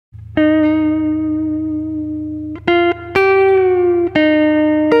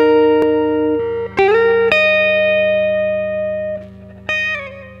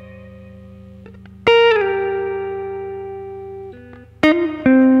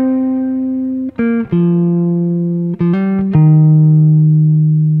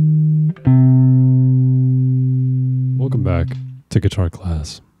to guitar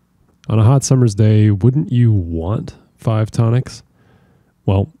class. On a hot summer's day, wouldn't you want 5 tonics?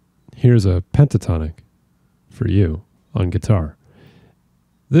 Well, here's a pentatonic for you on guitar.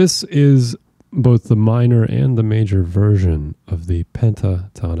 This is both the minor and the major version of the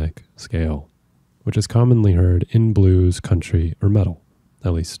pentatonic scale, which is commonly heard in blues, country, or metal,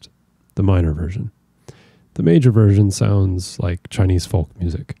 at least the minor version. The major version sounds like Chinese folk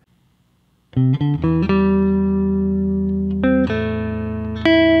music.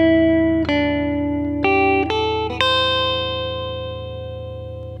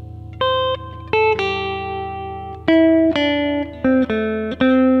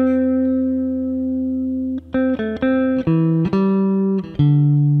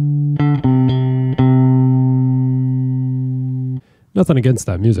 Nothing against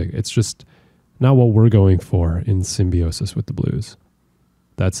that music. It's just not what we're going for in symbiosis with the blues.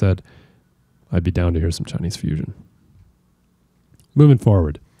 That said, I'd be down to hear some Chinese fusion. Moving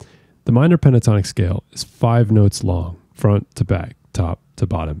forward, the minor pentatonic scale is 5 notes long, front to back, top to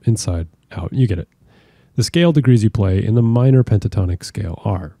bottom, inside, out. You get it. The scale degrees you play in the minor pentatonic scale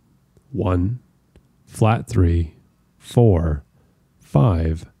are 1, flat 3, 4,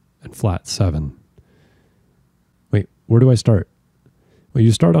 5, and flat 7. Wait, where do I start? Well,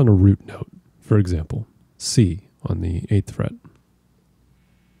 you start on a root note, for example, C on the 8th fret.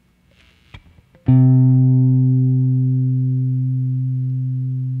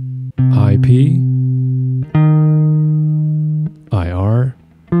 I P, I R,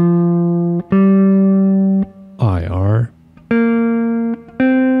 I R,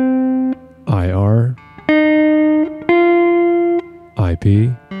 I R, I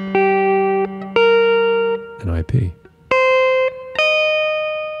P, and I P.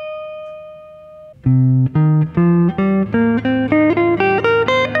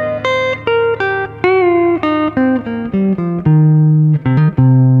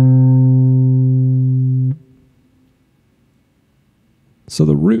 So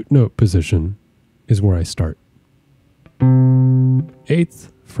the root note position is where I start.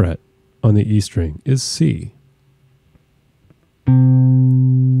 8th fret on the E string is C.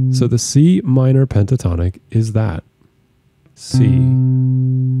 So the C minor pentatonic is that. C,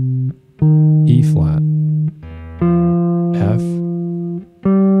 E flat, F,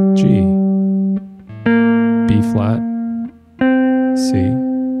 G, B flat, C,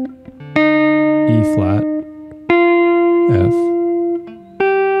 E flat, F,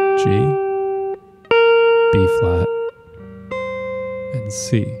 G, B flat, and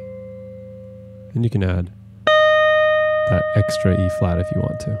C. And you can add that extra E flat if you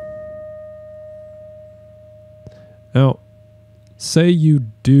want to. Now, say you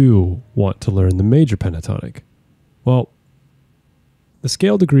do want to learn the major pentatonic. Well, the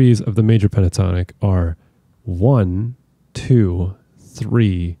scale degrees of the major pentatonic are 1, 2,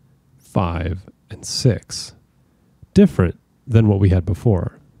 3, 5, and 6. Different than what we had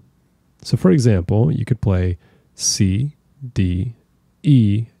before. So for example, you could play C, D,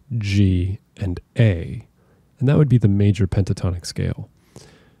 E, G, and A. And that would be the major pentatonic scale.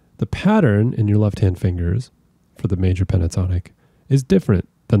 The pattern in your left-hand fingers for the major pentatonic is different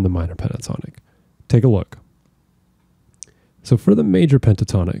than the minor pentatonic. Take a look. So for the major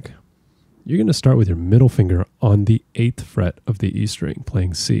pentatonic, you're going to start with your middle finger on the 8th fret of the E string,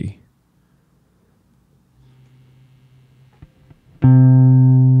 playing C.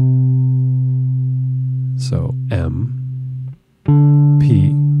 So M,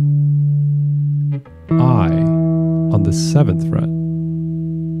 P, I on the 7th fret,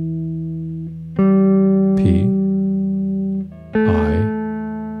 P, I,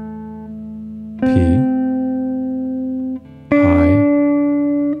 P, I,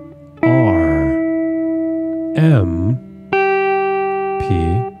 R, M, P,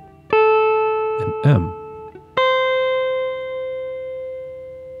 and M.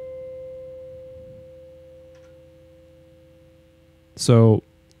 So,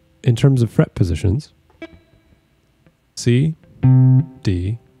 in terms of fret positions, C,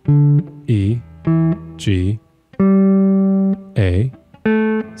 D, E, G, A,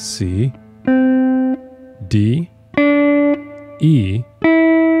 C, D, E,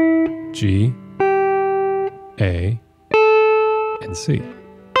 G, A, and C.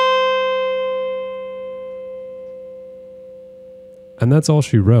 And that's all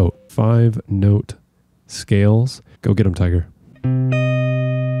she wrote. 5 note scales. Go get them, Tiger.